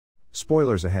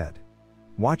Spoilers ahead.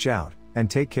 Watch out, and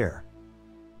take care.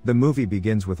 The movie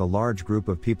begins with a large group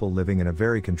of people living in a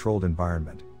very controlled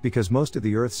environment, because most of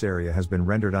the Earth's area has been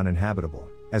rendered uninhabitable,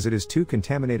 as it is too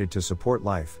contaminated to support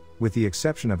life, with the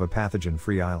exception of a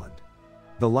pathogen-free island.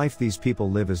 The life these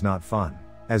people live is not fun,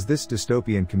 as this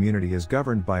dystopian community is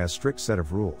governed by a strict set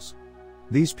of rules.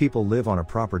 These people live on a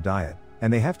proper diet,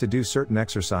 and they have to do certain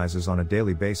exercises on a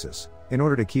daily basis, in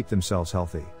order to keep themselves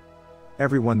healthy.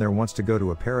 Everyone there wants to go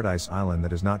to a paradise island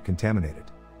that is not contaminated.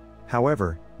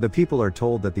 However, the people are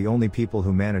told that the only people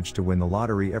who manage to win the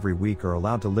lottery every week are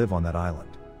allowed to live on that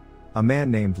island. A man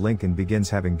named Lincoln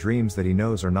begins having dreams that he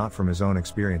knows are not from his own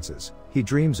experiences. He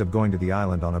dreams of going to the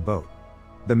island on a boat.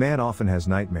 The man often has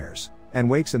nightmares, and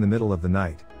wakes in the middle of the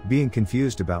night, being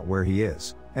confused about where he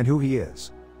is, and who he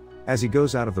is. As he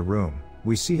goes out of the room,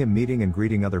 we see him meeting and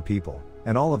greeting other people,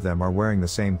 and all of them are wearing the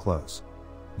same clothes.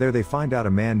 There they find out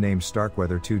a man named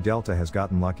Starkweather 2 Delta has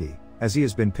gotten lucky, as he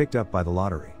has been picked up by the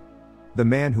lottery. The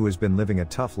man, who has been living a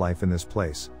tough life in this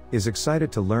place, is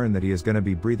excited to learn that he is going to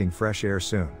be breathing fresh air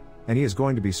soon, and he is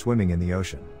going to be swimming in the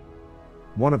ocean.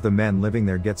 One of the men living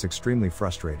there gets extremely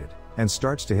frustrated, and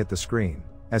starts to hit the screen,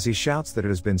 as he shouts that it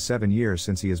has been 7 years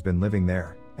since he has been living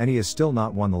there, and he has still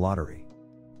not won the lottery.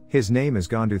 His name is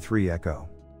Gondu 3 Echo.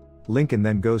 Lincoln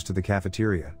then goes to the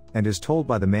cafeteria, and is told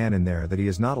by the man in there that he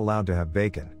is not allowed to have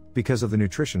bacon, because of the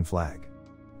nutrition flag.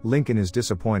 Lincoln is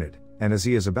disappointed, and as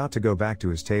he is about to go back to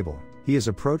his table, he is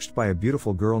approached by a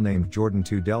beautiful girl named Jordan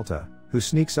 2 Delta, who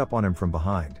sneaks up on him from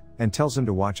behind, and tells him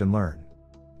to watch and learn.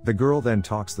 The girl then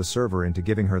talks the server into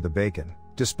giving her the bacon,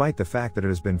 despite the fact that it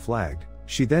has been flagged.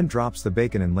 She then drops the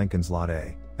bacon in Lincoln's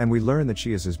latte, and we learn that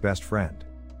she is his best friend.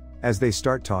 As they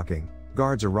start talking,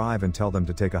 guards arrive and tell them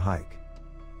to take a hike.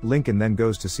 Lincoln then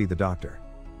goes to see the doctor.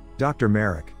 Dr.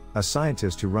 Merrick, a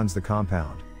scientist who runs the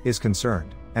compound, is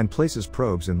concerned, and places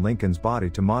probes in Lincoln's body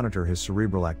to monitor his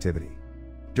cerebral activity.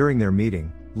 During their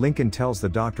meeting, Lincoln tells the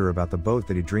doctor about the boat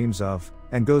that he dreams of,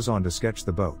 and goes on to sketch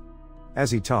the boat. As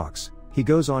he talks, he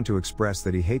goes on to express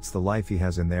that he hates the life he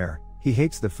has in there, he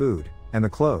hates the food, and the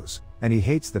clothes, and he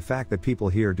hates the fact that people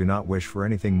here do not wish for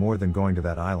anything more than going to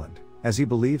that island, as he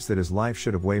believes that his life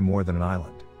should have way more than an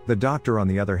island. The doctor, on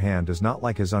the other hand, does not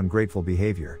like his ungrateful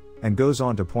behavior, and goes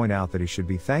on to point out that he should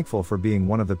be thankful for being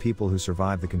one of the people who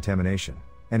survived the contamination,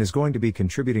 and is going to be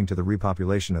contributing to the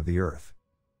repopulation of the earth.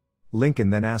 Lincoln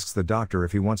then asks the doctor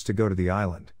if he wants to go to the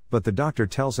island, but the doctor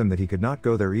tells him that he could not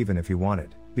go there even if he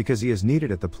wanted, because he is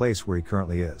needed at the place where he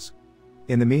currently is.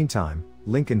 In the meantime,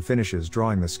 Lincoln finishes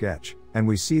drawing the sketch, and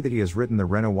we see that he has written the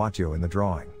Renawatio in the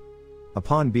drawing.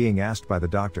 Upon being asked by the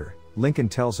doctor, Lincoln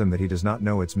tells him that he does not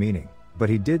know its meaning, but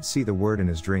he did see the word in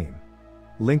his dream.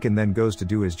 Lincoln then goes to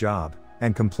do his job,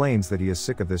 and complains that he is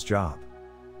sick of this job.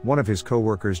 One of his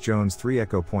co-workers, Jones 3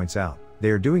 Echo, points out, they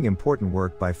are doing important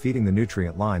work by feeding the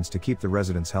nutrient lines to keep the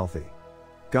residents healthy.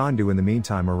 Gondu in the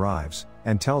meantime arrives,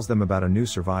 and tells them about a new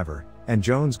survivor, and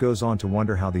Jones goes on to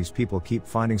wonder how these people keep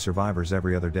finding survivors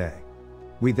every other day.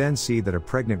 We then see that a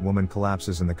pregnant woman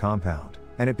collapses in the compound,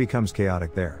 and it becomes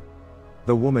chaotic there.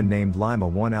 The woman named Lima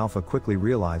 1 Alpha quickly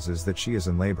realizes that she is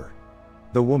in labor.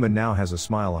 The woman now has a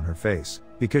smile on her face,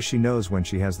 because she knows when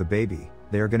she has the baby,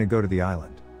 they are going to go to the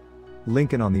island.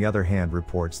 Lincoln, on the other hand,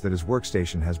 reports that his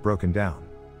workstation has broken down.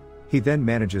 He then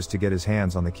manages to get his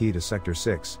hands on the key to Sector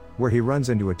 6, where he runs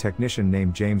into a technician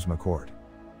named James McCord.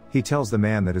 He tells the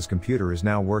man that his computer is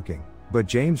now working, but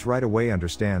James right away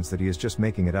understands that he is just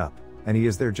making it up, and he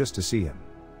is there just to see him.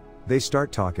 They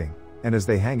start talking, and as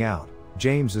they hang out,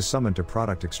 James is summoned to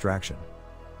product extraction.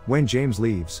 When James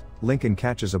leaves, Lincoln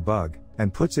catches a bug,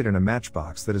 and puts it in a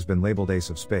matchbox that has been labeled Ace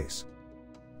of Space.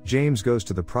 James goes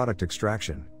to the product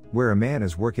extraction, where a man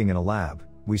is working in a lab.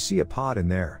 We see a pod in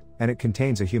there, and it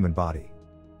contains a human body.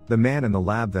 The man in the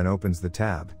lab then opens the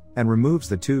tab, and removes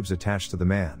the tubes attached to the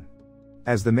man.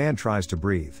 As the man tries to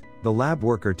breathe, the lab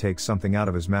worker takes something out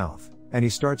of his mouth, and he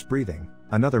starts breathing.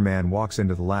 Another man walks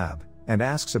into the lab, and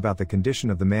asks about the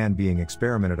condition of the man being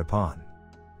experimented upon.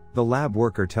 The lab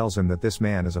worker tells him that this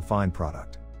man is a fine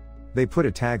product. They put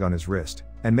a tag on his wrist,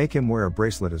 and make him wear a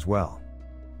bracelet as well.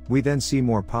 We then see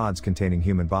more pods containing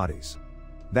human bodies.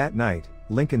 That night,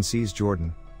 Lincoln sees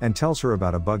Jordan, and tells her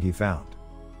about a bug he found.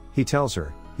 He tells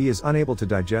her, he is unable to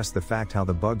digest the fact how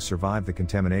the bug survived the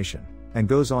contamination, and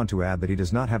goes on to add that he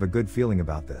does not have a good feeling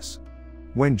about this.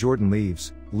 When Jordan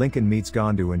leaves, Lincoln meets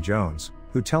Gondu and Jones,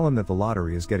 who tell him that the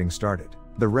lottery is getting started.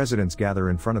 The residents gather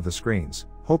in front of the screens,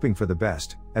 hoping for the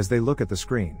best, as they look at the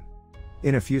screen.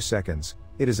 In a few seconds,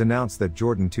 it is announced that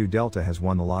Jordan 2 Delta has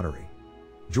won the lottery.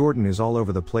 Jordan is all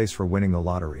over the place for winning the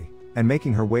lottery, and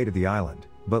making her way to the island,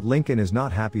 but Lincoln is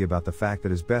not happy about the fact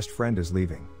that his best friend is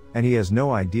leaving, and he has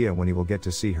no idea when he will get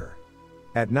to see her.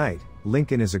 At night,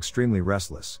 Lincoln is extremely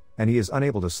restless, and he is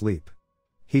unable to sleep.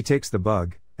 He takes the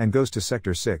bug, and goes to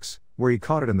Sector 6, where he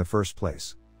caught it in the first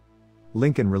place.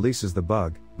 Lincoln releases the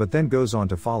bug, but then goes on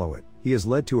to follow it. He is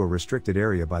led to a restricted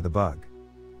area by the bug.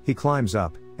 He climbs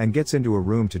up, and gets into a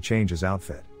room to change his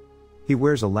outfit. He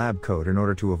wears a lab coat in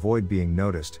order to avoid being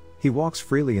noticed. He walks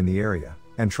freely in the area,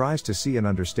 and tries to see and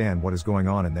understand what is going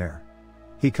on in there.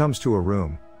 He comes to a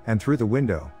room, and through the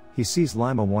window, he sees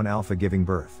Lima 1 Alpha giving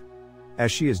birth.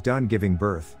 As she is done giving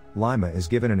birth, Lima is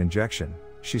given an injection.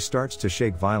 She starts to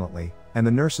shake violently, and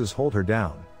the nurses hold her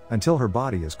down, until her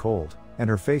body is cold, and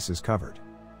her face is covered.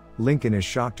 Lincoln is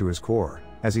shocked to his core,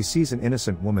 as he sees an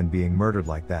innocent woman being murdered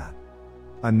like that.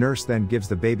 A nurse then gives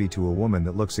the baby to a woman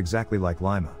that looks exactly like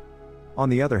Lima. On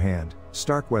the other hand,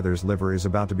 Starkweather's liver is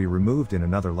about to be removed in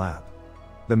another lab.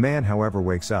 The man, however,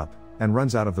 wakes up, and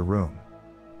runs out of the room.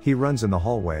 He runs in the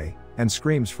hallway, and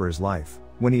screams for his life,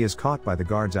 when he is caught by the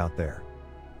guards out there.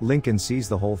 Lincoln sees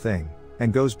the whole thing,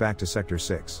 and goes back to Sector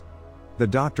 6. The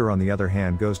doctor, on the other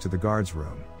hand, goes to the guards'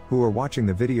 room, who are watching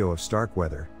the video of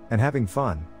Starkweather, and having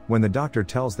fun, when the doctor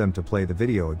tells them to play the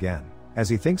video again, as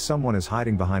he thinks someone is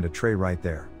hiding behind a tray right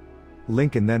there.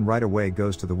 Lincoln then right away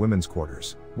goes to the women's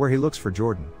quarters, where he looks for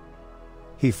Jordan.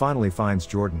 He finally finds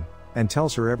Jordan, and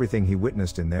tells her everything he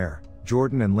witnessed in there.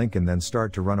 Jordan and Lincoln then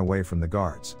start to run away from the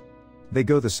guards. They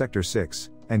go to Sector 6,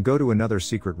 and go to another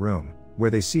secret room,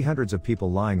 where they see hundreds of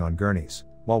people lying on gurneys,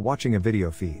 while watching a video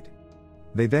feed.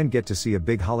 They then get to see a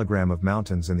big hologram of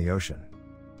mountains in the ocean.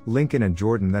 Lincoln and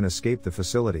Jordan then escape the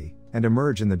facility, and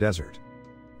emerge in the desert.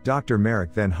 Dr.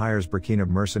 Merrick then hires Burkina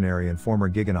mercenary and former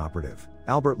Gigan operative,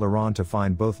 Albert Laurent, to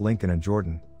find both Lincoln and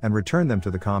Jordan, and return them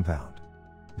to the compound.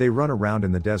 They run around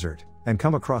in the desert, and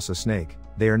come across a snake.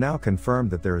 They are now confirmed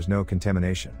that there is no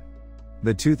contamination.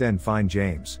 The two then find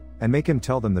James, and make him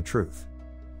tell them the truth.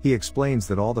 He explains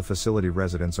that all the facility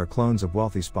residents are clones of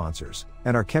wealthy sponsors,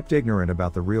 and are kept ignorant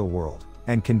about the real world,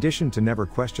 and conditioned to never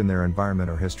question their environment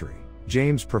or history.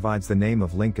 James provides the name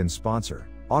of Lincoln's sponsor,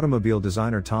 automobile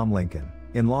designer Tom Lincoln,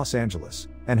 in Los Angeles,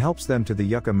 and helps them to the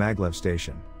Yucca Maglev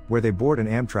station, where they board an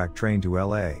Amtrak train to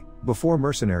LA, before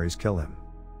mercenaries kill him.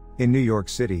 In New York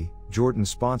City, Jordan's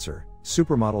sponsor,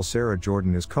 supermodel Sarah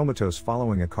Jordan, is comatose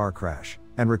following a car crash,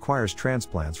 and requires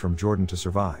transplants from Jordan to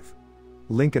survive.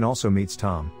 Lincoln also meets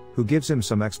Tom, who gives him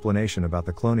some explanation about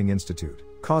the Cloning Institute,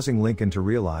 causing Lincoln to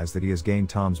realize that he has gained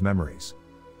Tom's memories.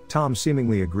 Tom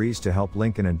seemingly agrees to help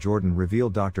Lincoln and Jordan reveal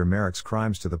Dr. Merrick's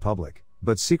crimes to the public,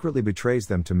 but secretly betrays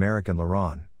them to Merrick and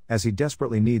Laurent, as he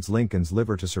desperately needs Lincoln's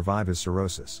liver to survive his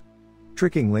cirrhosis.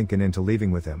 Tricking Lincoln into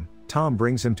leaving with him, Tom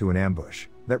brings him to an ambush,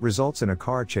 that results in a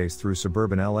car chase through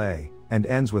suburban LA, and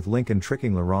ends with Lincoln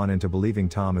tricking Laurent into believing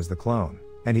Tom is the clone,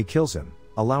 and he kills him,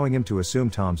 allowing him to assume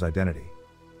Tom's identity.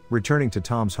 Returning to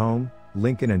Tom's home,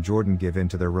 Lincoln and Jordan give in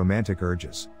to their romantic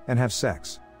urges, and have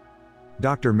sex.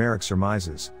 Dr. Merrick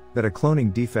surmises that a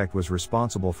cloning defect was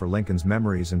responsible for Lincoln's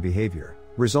memories and behavior,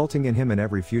 resulting in him and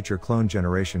every future clone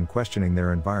generation questioning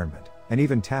their environment, and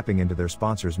even tapping into their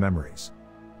sponsors' memories.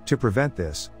 To prevent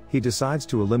this, he decides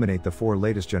to eliminate the 4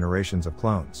 latest generations of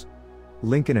clones.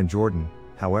 Lincoln and Jordan,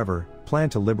 however, plan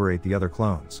to liberate the other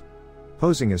clones.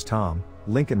 Posing as Tom,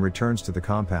 Lincoln returns to the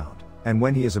compound, and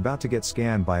when he is about to get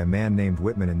scanned by a man named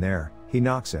Whitman in there, he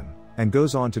knocks him, and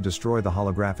goes on to destroy the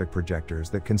holographic projectors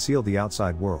that conceal the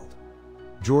outside world.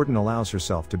 Jordan allows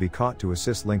herself to be caught to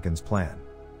assist Lincoln's plan.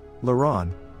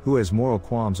 Laurent, who has moral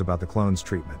qualms about the clones'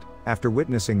 treatment, after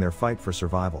witnessing their fight for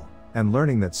survival, and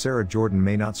learning that Sarah Jordan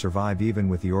may not survive even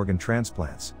with the organ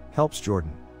transplants, helps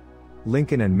Jordan.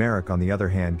 Lincoln and Merrick, on the other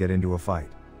hand, get into a fight.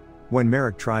 When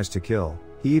Merrick tries to kill,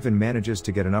 he even manages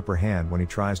to get an upper hand when he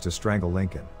tries to strangle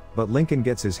Lincoln, but Lincoln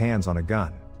gets his hands on a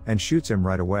gun, and shoots him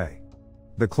right away.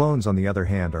 The clones, on the other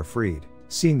hand, are freed,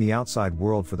 seeing the outside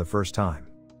world for the first time.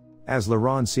 As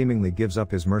Laurent seemingly gives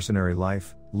up his mercenary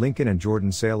life, Lincoln and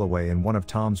Jordan sail away in one of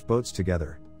Tom's boats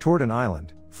together, toward an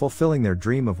island, fulfilling their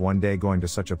dream of one day going to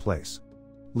such a place.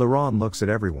 Laurent looks at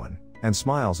everyone, and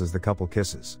smiles as the couple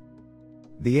kisses.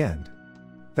 The end.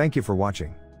 Thank you for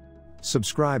watching.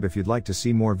 Subscribe if you'd like to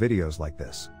see more videos like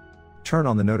this. Turn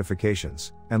on the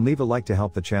notifications, and leave a like to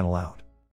help the channel out.